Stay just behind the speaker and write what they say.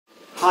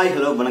Hi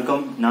hello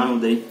வணக்கம், நான்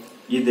உதய்.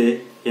 இது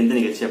எந்த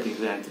நிகழ்ச்சி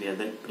அப்படிங்கிறது எனக்கு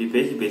தெரியாது. இப்படி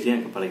பேசி பேசி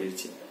எனக்கு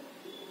பழகிடுச்சு.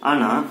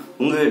 ஆனால்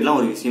உங்ககிட்டலாம்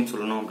ஒரு விஷயம்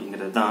சொல்லணும்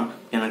அப்படிங்கிறது தான்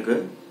எனக்கு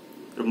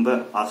ரொம்ப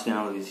ஆசையான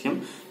ஒரு விஷயம்.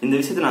 இந்த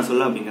விஷயத்தை நான்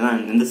சொல்ல அப்படிங்கிறத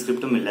எந்த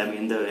ஸ்கிரிப்டும் இல்லை,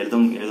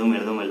 எதுவும்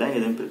இல்லை,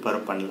 எதுவும் ப்ரிப்பேர்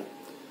பண்ணல.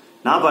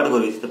 நான் பாட்டுக்கு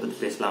ஒரு விஷயத்தை பற்றி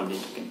பேசலாம்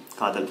அப்படின்னு இருக்கேன்.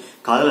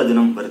 காதல்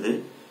தினம் வருது.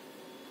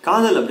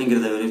 காதல்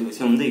அப்படிங்கிறத ஒரு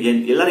விஷயம் வந்து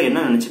எல்லாரும்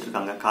என்ன நினைச்சிட்டு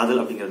இருக்காங்க?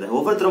 காதல் அப்படிங்கிறத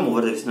ஒவ்வொருத்தரும்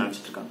ஒவ்வொரு விஷயம்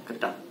நினைச்சிட்டு இருக்காங்க.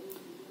 கரெக்டா?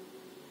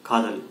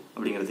 காதல்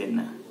அப்படிங்கிறது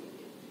என்ன?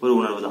 ஒரு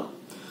உணர்வு தான்.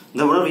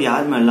 இந்த உணர்வு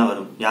யார் மேலாம்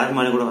வரும்? யார்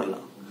மேலே கூட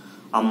வரலாம்.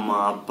 அம்மா,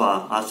 அப்பா,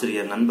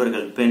 ஆசிரியர்,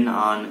 நண்பர்கள், பெண்,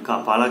 ஆண்,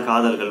 பல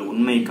காதல்கள்,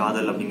 உண்மை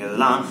காதல்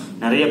அப்படிங்கறதெல்லாம்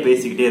நிறைய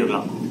பேசிக்கிட்டே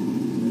இருக்கலாம்.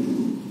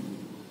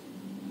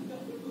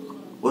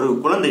 ஒரு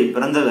குழந்தை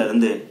பிறந்ததுல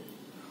இருந்து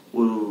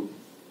ஒரு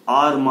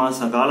 6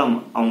 மாச காலம்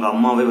அவங்க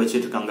அம்மாவே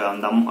வச்சிட்டு இருக்காங்க.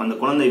 அந்த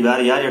குழந்தை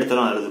வேற யார்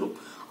இடத்தாலும் அழுதுரும்.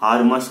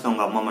 6 மாசத்துக்கு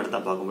அவங்க அம்மா மட்டும்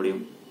தான் பார்க்க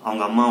முடியும்.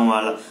 அவங்க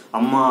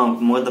அம்மா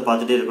முகத்தை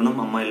பார்த்துட்டே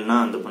இருக்கணும். அம்மா இல்லைன்னா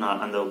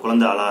அந்த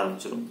குழந்தை அழ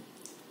ஆரம்பிச்சிடும்.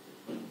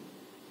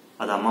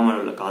 அது அம்மா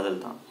மேல உள்ள காதல்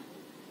தான்.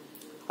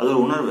 அது ஒரு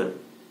உணர்வு.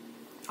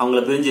 அவங்கள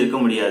பிரிஞ்சு இருக்க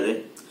முடியாது.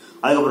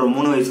 அதுக்கப்புறம்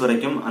 3 வயசு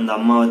வரைக்கும் அந்த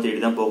அம்மாவை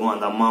தேடிதான் போகும்.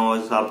 அந்த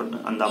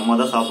அம்மா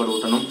தான் சாப்பாடு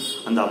ஊட்டணும்.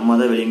 அந்த அம்மா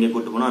தான் வெளியே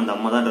கூட்டு போகணும். அந்த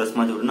அம்மா தான் ட்ரெஸ்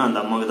மாற்றி விடணும். அந்த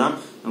அம்மாவுக்கு தான்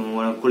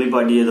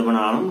குளிப்பாட்டி எது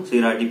பண்ணாலும்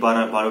சீராட்டி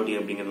பாலூட்டி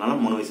அப்படிங்கிறதுனால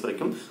 3 வயசு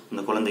வரைக்கும்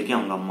அந்த குழந்தைக்கு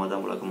அவங்க அம்மா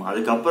தான் உலகம்.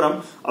 அதுக்கப்புறம்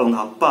அவங்க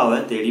அப்பாவை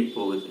தேடி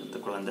போகுது அந்த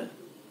குழந்தை.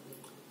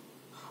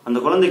 அந்த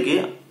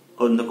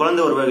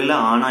குழந்தை ஒரு வகையில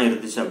ஆணா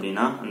இருந்துச்சு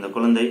அப்படின்னா அந்த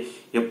குழந்தை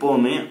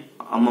எப்பவுமே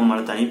அம்மா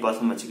மேல தனி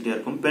பாசம் வச்சுக்கிட்டே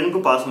இருக்கும்.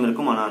 பெண்ணுக்கும் பாசம்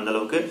இருக்கும், ஆனா அந்த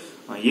அளவுக்கு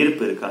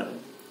ஈர்ப்பு இருக்காது.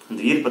 அந்த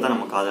ஈர்ப்பை தான்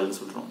நம்ம காதல்னு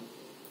சொல்றோம்.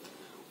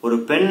 ஒரு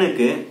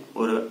பெண்ணுக்கு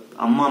ஒரு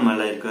அம்மா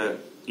மேல இருக்க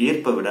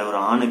ஈர்ப்பை விட ஒரு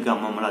ஆணுக்கு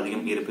அம்மா மேல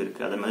அதிகம் ஈர்ப்பு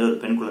இருக்கு. அதே மாதிரி ஒரு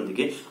பெண்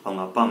குழந்தைக்கு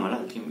அவங்க அப்பா மேல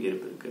அதிகம்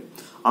ஈர்ப்பு இருக்கு.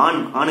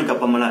 ஆணுக்கு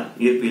அப்பா மேல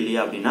ஈர்ப்பு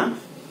இல்லையா அப்படின்னா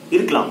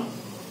இருக்கலாம்.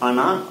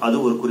 ஆனா அது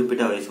ஒரு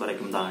குறிப்பிட்ட வயசு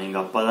வரைக்கும் தான். எங்க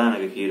அப்பா தான்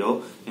எனக்கு ஹீரோ,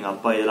 எங்க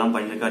அப்பா இதெல்லாம்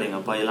பண்ணிருக்காரு,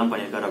 எங்க அப்பா இதெல்லாம்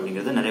பண்ணிருக்காரு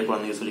அப்படிங்கறது நிறைய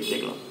குழந்தைங்க சொல்லி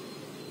கேட்கலாம்.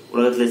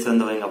 உலகத்திலே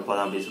சிறந்தவங்க எங்க அப்பா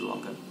தான் அப்படின்னு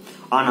சொல்லுவாங்க.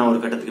 ஆனா ஒரு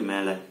கட்டத்துக்கு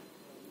மேல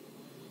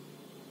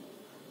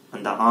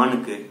அந்த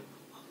ஆணுக்கு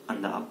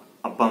அந்த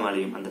அப்பா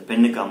மேலையும் அந்த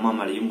பெண்ணுக்கு அம்மா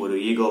மேலையும் ஒரு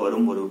ஈகோ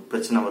வரும், ஒரு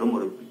பிரச்சனை வரும்,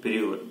 ஒரு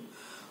பிரிவு வரும்.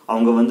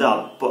 அவங்க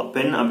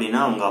பெண் அப்படின்னா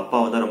அவங்க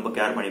அப்பாவை தான் ரொம்ப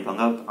கேர்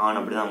பண்ணிருப்பாங்க. ஆண்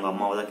அப்படின்னா அவங்க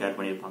அம்மாவை தான் கேர்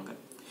பண்ணிருப்பாங்க.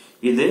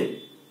 இது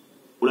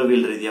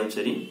உளவியல் ரீதியாகவும்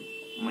சரி,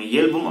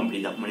 இயல்பும்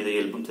அப்படிதான். மனித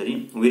இயல்பும் சரி,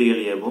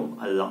 உயிரியல் இயல்பும்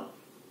அதுதான்.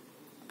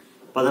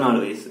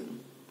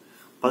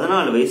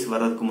 14 வயசு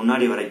வர்றதுக்கு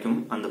முன்னாடி வரைக்கும்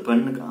அந்த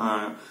பெண்ணுக்கு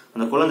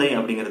அந்த குழந்தை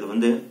அப்படிங்கிறது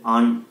வந்து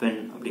ஆண் பெண்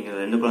அப்படிங்கிற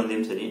 2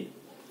 குழந்தையும் சரி,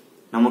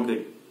 நமக்கு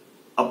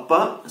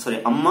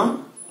அம்மா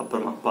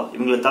அப்புறம் அப்பா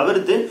இவங்களை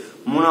தவிர்த்து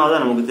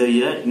 3ஆவதா நமக்கு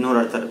தெரியல இன்னொரு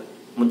ஒருத்தர்.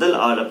 முதல்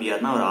ஆள் அப்படி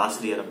யாருன்னா ஒரு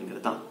ஆசிரியர்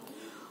அப்படிங்கிறது தான்.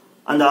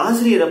 அந்த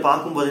ஆசிரியரை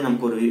பார்க்கும்போது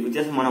நமக்கு ஒரு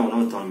வித்தியாசமான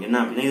உணர்வு தோணும். என்ன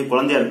அப்படின்னா, இது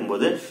குழந்தையா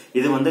இருக்கும்போது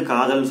இது வந்து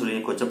காதல் சொல்லி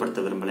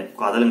கொச்சப்படுத்த விரும்பல.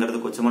 காதல்ங்கிறது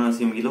கொச்சமான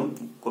விஷயம்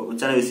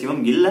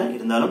இல்ல.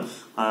 இருந்தாலும்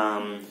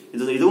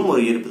இதுவும்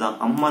ஒரு ஈர்ப்பு தான்.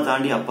 அம்மா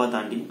தாண்டி அப்பா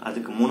தாண்டி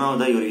அதுக்கு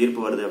 3ஆவதா ஒரு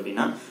ஈர்ப்பு வருது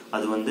அப்படின்னா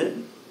அது வந்து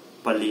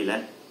பள்ளியில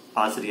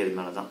ஆசிரியர்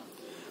மேலதான்.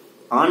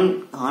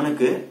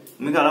 ஆணுக்கு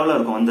மிக அளவுல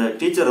இருக்கும். அந்த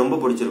டீச்சர் ரொம்ப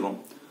பிடிச்சிருக்கும்.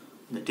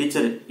 அந்த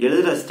டீச்சர்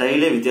எழுதுற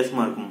ஸ்டைலே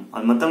வித்தியாசமா இருக்கும்.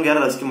 அது மத்தவங்க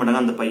யாரும் ரசிக்க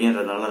மாட்டாங்க, அந்த பையன்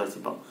நல்லா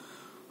ரசிப்பான்.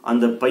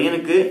 அந்த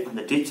பையனுக்கு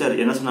அந்த டீச்சர்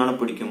என்ன சொன்னாலும்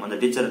பிடிக்கும். அந்த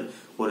டீச்சர்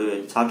ஒரு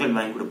சாக்லேட்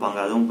வாங்கி கொடுப்பாங்க,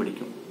 அதுவும்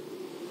பிடிக்கும்.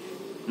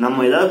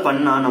 நம்ம ஏதாவது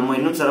பண்ணா, நம்ம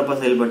இன்னும் சிறப்பா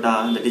செயல்பட்டா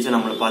அந்த டீச்சர்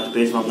நம்மளை பார்த்து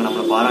பேசுவாங்க,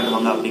 நம்மளை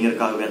பாராட்டுவாங்க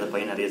அப்படிங்கறதுக்காகவே அந்த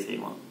பையன் நிறைய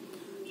செய்வான்.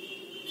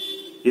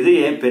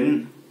 இதையே பெண்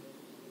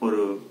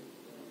ஒரு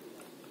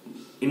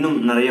இன்னும்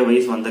நிறைய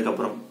வயசு வந்ததுக்கு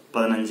அப்புறம்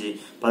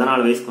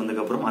 14 வயசுக்கு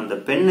வந்ததுக்கு அப்புறம் அந்த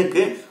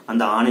பெண்ணுக்கு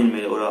அந்த ஆணின்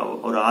மேல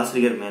ஒரு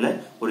ஆசிரியர் மேல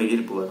ஒரு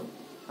ஈர்ப்பு வரும்.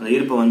 அந்த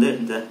ஈர்ப்பு வந்து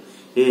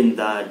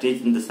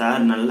இந்த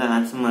சார் நல்லா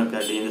ஹேண்ட்ஸமா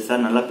இருக்காரு, இந்த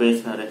சார் நல்லா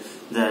பேசுறாரு,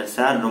 இந்த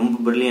சார் ரொம்ப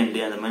பிரில்லியன்ட்,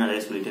 அந்த மாதிரி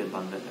நிறைய சொல்லிட்டு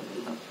இருப்பாங்க.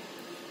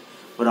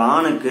 ஒரு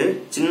ஆணுக்கு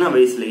சின்ன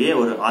வயசுலயே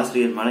ஒரு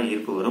ஆசிரியர் மேல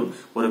ஈர்ப்பு வரும்.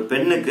 ஒரு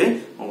பெண்ணுக்கு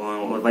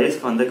ஒரு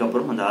வயசுக்கு வந்ததுக்கு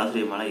அப்புறம் அந்த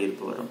ஆசிரியர் மேல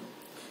ஈர்ப்பு வரும்.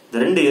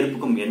 இந்த 2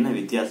 ஈர்ப்புக்கும் என்ன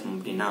வித்தியாசம்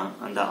அப்படின்னா,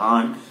 அந்த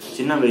ஆண்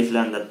சின்ன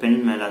வயசுல அந்த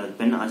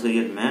பெண்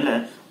ஆசிரியர் மேல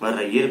வர்ற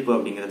ஈர்ப்பு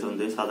அப்படிங்கிறது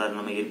வந்து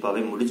சாதாரணமா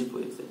ஈர்ப்பாவே முடிஞ்சு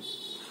போயிடுது.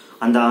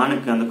 அந்த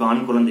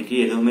ஆண் குழந்தைக்கு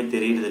எதுவுமே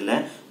தெரியறது இல்ல.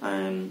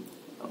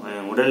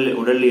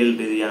 உடலியல்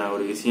ரீதியான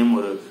ஒரு விஷயம்,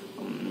 ஒரு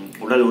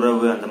உடல்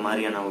உறவு, அந்த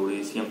மாதிரியான ஒரு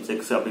விஷயம்,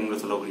 செக்ஸ் அப்படிங்கிற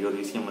சொல்லக்கூடிய ஒரு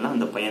விஷயம் எல்லாம்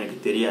அந்த பையனுக்கு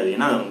தெரியாது.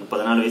 ஏன்னா அவனுக்கு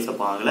 14 வயசு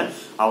அப்ப ஆகல,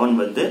 அவன்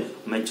வந்து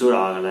மெச்சூர்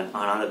ஆகல.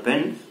 ஆனா அந்த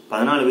பெண்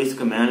 14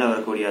 வயசுக்கு மேல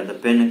வரக்கூடிய அந்த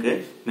பெண்ணுக்கு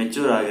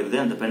மெச்சூர் ஆகிறது.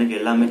 அந்த பெண்ணுக்கு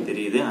எல்லாமே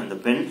தெரியுது. அந்த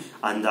பெண்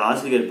அந்த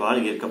ஆசிரியர்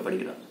பால்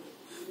ஈர்க்கப்படுகிறார்.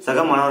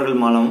 சக மாணவர்கள்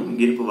மூலமும்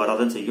ஈர்ப்பு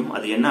வரதான் செய்யும்.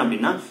 அது என்ன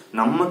அப்படின்னா,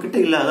 நம்ம கிட்ட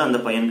இல்லாத அந்த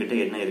பையன் கிட்ட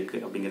என்ன இருக்கு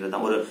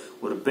அப்படிங்கறதுதான்.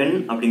 ஒரு பெண்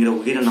அப்படிங்கிற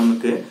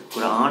உயிரினமுக்கு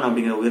ஒரு ஆண்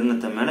அப்படிங்கிற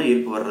உயிரினத்தை மேல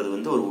ஈர்ப்பு வர்றது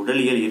வந்து ஒரு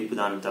உடலியல் ஈர்ப்பு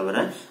தான்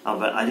தவிர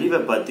அவ அறிவை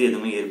பார்த்து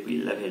எதுவுமே ஈர்ப்பு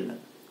இல்லவே இல்லை.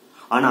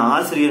 ஆனா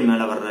ஆசிரியர்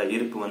மேல வர்ற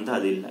ஈர்ப்பு வந்து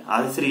அது இல்லை.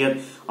 ஆசிரியர்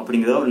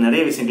அப்படிங்கிறத அவர்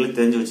நிறைய விஷயங்களை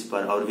தெரிஞ்சு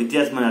வச்சுப்பாரு. அவர்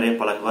வித்தியாசமா நிறைய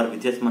பழகுவார்,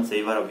 வித்தியாசமா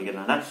செய்வார்.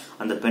 அப்படிங்கறதுனால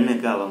அந்த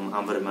பெண்ணுக்கு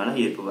அவர் மேல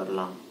ஈர்ப்பு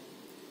வரலாம்.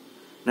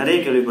 நிறைய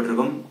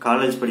கேள்விப்பட்டிருக்கோம்.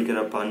 காலேஜ் படிக்கிற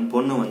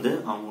பொண்ணு வந்து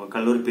அவங்க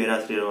கல்லூரி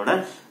பேராசிரியரோட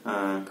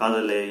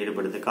காதலில்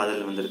ஈடுபடுது,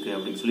 காதல் வந்திருக்கு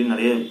அப்படின்னு சொல்லி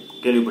நிறைய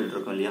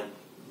கேள்விப்பட்டிருக்கோம் இல்லையா?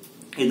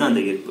 இதுதான்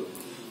அந்த ஈர்ப்பு.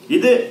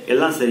 இது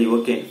எல்லாம் சரி,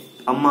 ஓகே.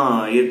 அம்மா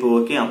ஈர்ப்பு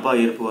ஓகே, அப்பா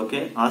ஈர்ப்பு ஓகே,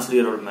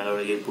 ஆசிரியரோட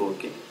மேலோட ஈர்ப்பு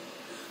ஓகே.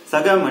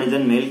 சக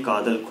மனிதன் மேல்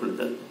காதல்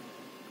கொள்தல்,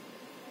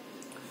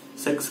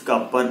 செக்ஸுக்கு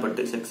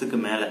அப்பாற்பட்டு, செக்ஸுக்கு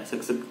மேல,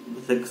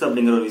 செக்ஸ்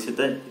அப்படிங்கிற ஒரு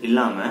விஷயத்த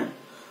இல்லாம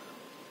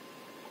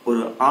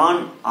ஒரு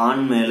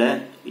ஆண் மேல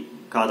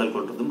காதல்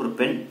கொள்றதும், ஒரு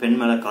பெண்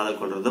மேல காதல்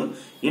கொள்றதும்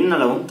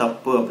இன்னளவும்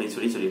தப்பு அப்படின்னு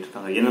சொல்லிட்டு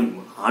இருக்காங்க. ஏன்னா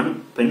ஆண்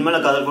பெண் மேல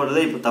காதல்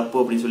கொள்றதே இப்ப தப்பு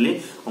அப்படின்னு சொல்லி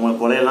அவங்க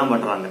கொலையெல்லாம்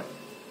பண்றாங்க.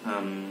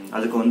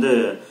 அதுக்கு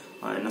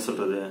என்ன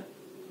சொல்றது,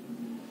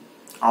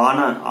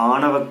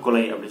 ஆணவ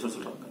கொலை அப்படின்னு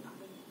சொல்றாங்க,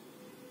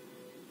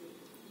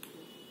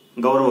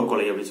 கௌரவ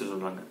கொலை அப்படின்னு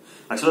சொல்றாங்க.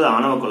 ஆக்சுவலா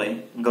ஆணவ கொலை,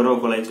 கௌரவ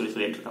கொலை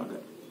சொல்லிட்டு இருக்காங்க.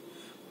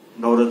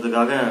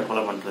 கௌரவத்துக்காக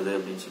கொலை பண்றது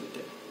அப்படின்னு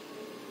சொல்லிட்டு.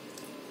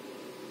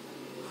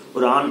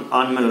 ஒரு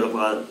ஆண் மேல உள்ள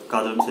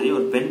காதலும் சரி,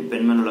 ஒரு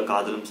பெண் மேல உள்ள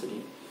காதலும் சரி,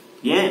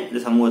 ஏன் இந்த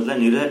சமூகத்துல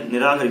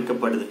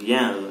நிராகரிக்கப்படுது?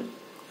 ஏன் அது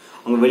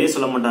அவங்க வெளியே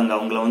சொல்ல மாட்டாங்க.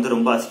 அவங்கள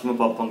ரொம்ப அசிங்கமா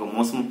பார்ப்பாங்க,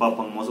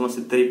 மோசமா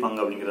சித்தரிப்பாங்க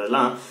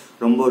அப்படிங்கறதெல்லாம்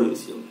ரொம்ப ஒரு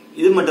விஷயம்.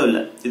 இது மட்டும் இல்ல,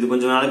 இது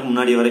கொஞ்ச நாளைக்கு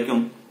முன்னாடி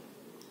வரைக்கும்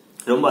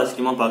ரொம்ப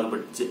அசிங்கமா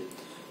பார்க்கப்பட்டுச்சு.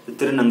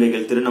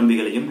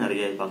 திருநம்பிகளையும்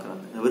நிறைய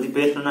பாக்குறாங்க. அதை பத்தி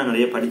பேசணும்னா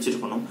நிறைய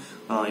படிச்சிருக்கணும்,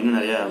 இன்னும்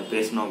நிறைய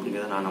பேசணும்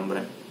அப்படிங்கறத நான்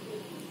நம்புறேன்.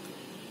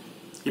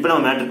 இப்ப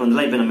நம்ம மேட்டருக்கு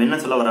வந்துடலாம். இப்ப நம்ம என்ன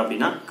சொல்ல வரோம்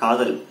அப்படின்னா,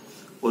 காதல்,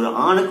 ஒரு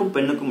ஆணுக்கும்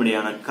பெண்ணுக்கும்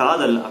இடையான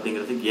காதல்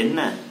அப்படிங்கிறது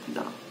என்ன?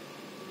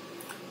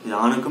 இது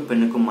ஆணுக்கும்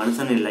பெண்ணுக்கும்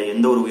மனுஷன் இல்லை,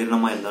 எந்த ஒரு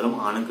உயிரினமா இருந்தாலும்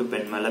ஆணுக்கு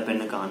பெண் மேல,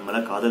 பெண்ணுக்கு ஆண் மேல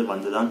காதல்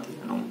வந்துதான்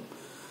தீரணும்.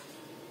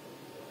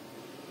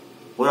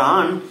 ஒரு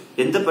ஆண்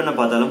எந்த பெண்ணை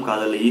பார்த்தாலும்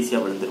காதல்ல ஈஸியா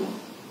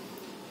விழுந்துருவான்.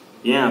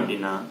 ஏன்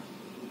அப்படின்னா,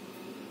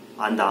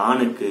 அந்த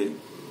ஆணுக்கு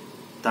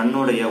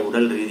தன்னுடைய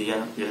உடல் ரீதியா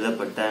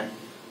எழுதப்பட்ட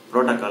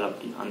புரோட்டோகால்,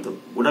 அப்படி அந்த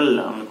உடல்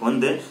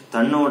அவனுக்கு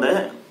தன்னோட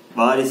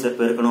வாரிசை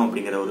பெருக்கணும்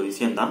அப்படிங்கிற ஒரு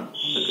விஷயம் தான்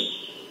இருக்கு.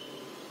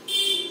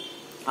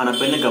 ஆனா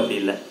பெண்ணுக்கு அப்படி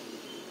இல்லை.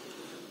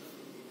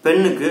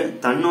 பெண்ணுக்கு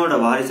தன்னோட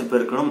வாரிசு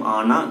பெருக்கணும்,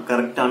 ஆனா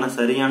கரெக்டான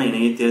சரியான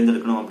இணையை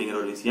தேர்ந்தெடுக்கணும் அப்படிங்கிற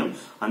ஒரு விஷயம்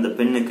அந்த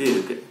பெண்ணுக்கு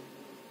இருக்கு.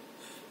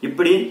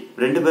 இப்படி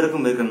ரெண்டு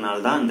பேருக்கும்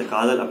இருக்கிறதுனால தான் இந்த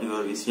காதல் அப்படிங்கிற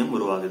ஒரு விஷயம்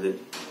உருவாகுது.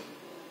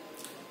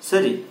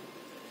 சரி,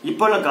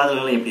 இப்போ உள்ள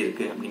காதல்கள்லாம் எப்படி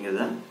இருக்கு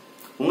அப்படிங்கிறத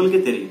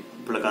உங்களுக்கே தெரியும்.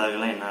 இப்போ உள்ள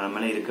காதல்கள்லாம் என்ன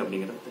நிலைமையில இருக்கு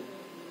அப்படிங்கிறது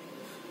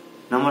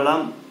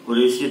நம்மளாம் ஒரு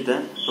விஷயத்த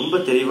ரொம்ப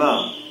தெளிவா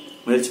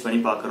முயற்சி பண்ணி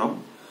பாக்குறோம்,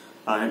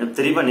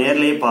 தெளிவா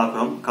நேர்லயே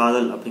பாக்குறோம்.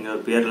 காதல் அப்படிங்கிற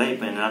ஒரு பேர்ல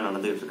இப்ப என்னெல்லாம்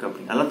நடந்துகிட்டு இருக்கு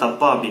அப்படின்னு அதெல்லாம்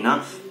தப்பா அப்படின்னா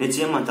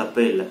நிச்சயமா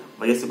தப்பே இல்லை.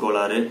 வயசு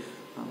கோளாறு,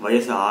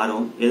 வயசு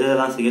ஆறும்,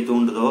 எதெல்லாம் செய்ய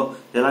தூண்டுதோ,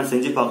 இதெல்லாம்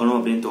செஞ்சு பார்க்கணும்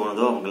அப்படின்னு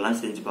தோணுதோ அவங்க எல்லாம்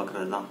செஞ்சு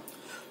பாக்குறதுதான்.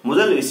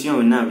 முதல்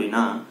விஷயம் என்ன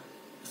அப்படின்னா,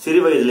 சிறு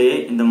வயதுலயே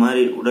இந்த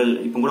மாதிரி உடல்,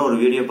 இப்ப கூட ஒரு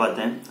வீடியோ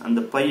பார்த்தேன். அந்த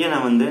பையனை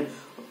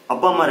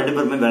அப்பா அம்மா ரெண்டு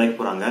பேருமே வேலைக்கு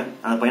போறாங்க.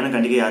 அந்த பையனை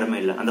கண்டிக்க யாருமே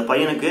இல்லை. அந்த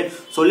பையனுக்கு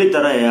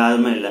சொல்லித்தர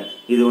யாருமே இல்லை.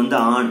 இது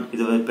ஆண்,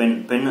 இது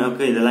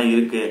பெண்ணுக்கு இதெல்லாம்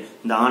இருக்கு,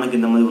 இந்த ஆணுக்கு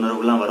இந்த மாதிரி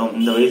உணர்வுகள்லாம் வரும்,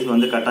 இந்த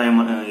வயசு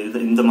கட்டாயமா,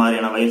 இந்த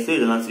மாதிரியான வயசு,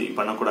 இதெல்லாம்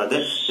பண்ணக்கூடாது,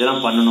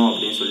 இதெல்லாம் பண்ணணும்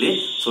அப்படின்னு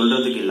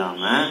சொல்றதுக்கு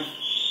இல்லாம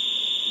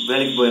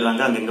வேலைக்கு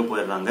போயிடுறாங்க, அங்கங்க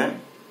போயிடுறாங்க.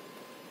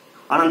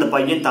 ஆனா அந்த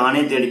பையன்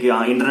தானே தேடிக்க,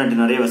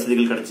 இன்டர்நெட் நிறைய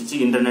வசதிகள் கிடைச்சிச்சு.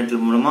 இன்டர்நெட்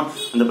மூலமா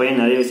அந்த பையன்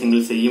நிறைய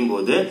விஷயங்கள் செய்யும்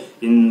போது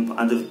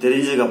அது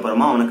தெரிஞ்சதுக்கு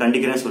அப்புறமா அவனை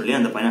கண்டிக்கிறேன்னு சொல்லி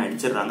அந்த பையனை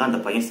அடிச்சிடுறாங்க. அந்த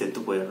பையன் செத்து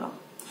போயிடுறான்.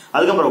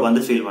 அதுக்கப்புறம்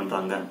ஃபீல்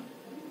பண்றாங்க.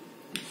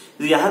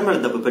 இது யார்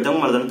மேல தப்பு?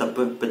 பெற்றவங்க மேல தானே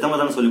தப்பு. பெற்றவங்க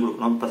தானே சொல்லிக்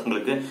கொடுக்கணும்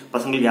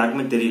பசங்களுக்கு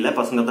யாருக்குமே தெரியல.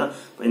 பசங்க தான்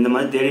இந்த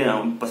மாதிரி தேடி,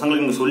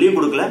 பசங்களுக்கு இங்க சொல்லியும்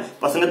கொடுக்கல,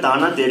 பசங்க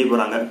தானா தேடி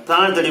போறாங்க.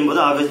 தானா தேடும்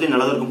போது ஆப்வியஸ்லி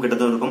நல்லதும் இருக்கும்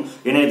கெட்டதும் இருக்கும்.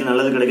 இணையத்துல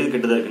நல்லது கிடைக்குது,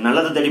 கெட்டது இருக்கு.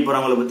 நல்லதை தேடி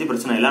போறவங்களை பத்தி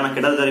பிரச்சனை இல்லை. ஆனா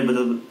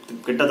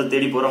கெட்டதை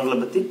தேடி போறவங்களை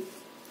பத்தி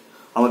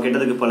அவங்க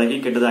கெட்டதுக்கு பழகி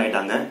கெட்டது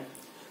ஆயிட்டாங்க.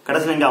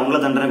 கடைசியில் நீங்க அவங்கள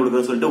தண்டனை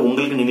கொடுக்குறன்னு சொல்லிட்டு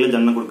உங்களுக்கு நீங்களே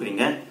தண்டனை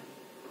கொடுக்குறீங்க.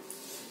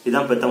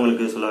 இதுதான்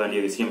பெத்தவங்களுக்கு சொல்ல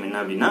வேண்டிய விஷயம்.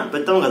 என்ன அப்படின்னா,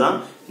 பெத்தவங்க தான்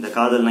இந்த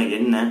காதல்னா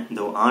என்ன,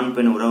 இந்த ஆண்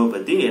பெண் உறவை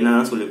பத்தி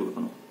என்னன்னா சொல்லிக்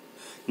கொடுக்கணும்.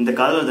 இந்த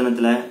காதல்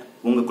தினத்துல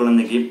உங்க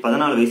குழந்தைக்கு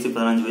 14 வயசு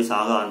 15 வயசு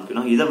ஆக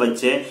ஆரம்பிக்கணும். இதை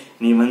வச்சே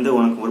நீ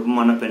உனக்கு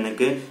விருப்பமான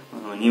பெண்ணுக்கு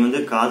நீ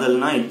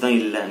காதல்னா இதுதான்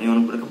இல்ல, நீ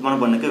உனக்கு விருப்பமான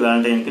பெண்ணுக்கு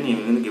வேலண்டைனுக்கு நீ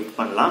கிஃப்ட்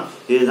பண்ணலாம்,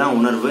 இதுதான்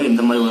உணர்வு,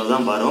 இந்த மாதிரி உணர்வு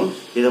தான் வரும்,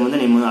 இதை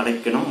நீ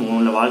அடைக்கணும்,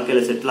 உங்களோட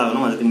வாழ்க்கையில செட்டில்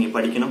ஆகணும், அதுக்கு நீ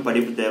படிக்கணும்,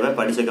 படிப்பு தேவை,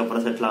 படிச்சதுக்கு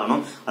அப்புறம் செட்டில்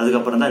ஆகணும்,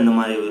 அதுக்கப்புறம் தான் இந்த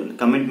மாதிரி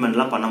கமிட்மெண்ட்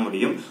எல்லாம் பண்ண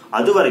முடியும்.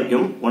 அது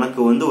வரைக்கும்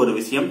உனக்கு ஒரு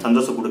விஷயம்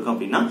சந்தோஷம் கொடுக்கும்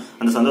அப்படின்னா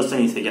அந்த சந்தோஷத்தை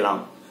நீ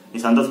செய்யலாம், நீ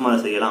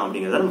சந்தோஷமா செய்யலாம்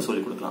அப்படிங்கறத நம்ம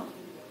சொல்லிக் கொடுக்கலாம்.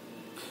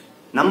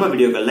 நம்ம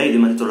வீடியோக்கள்ல இது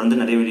மாதிரி தொடர்ந்து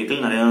நிறைய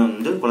வீடியோக்கள், நிறைய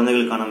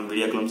குழந்தைகளுக்கான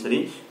வீடியோக்களும் சரி,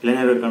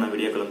 இளைஞர்களுக்கான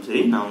வீடியோக்களும்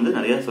சரி, நான்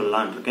நிறைய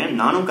சொல்லலான் இருக்கேன்.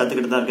 நானும்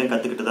கத்துக்கிட்டு தான் இருக்கேன்,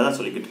 கத்துக்கிட்டு தான்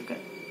சொல்லிக்கிட்டு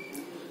இருக்கேன்.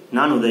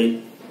 நான் உதய்,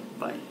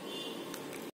 பாய்.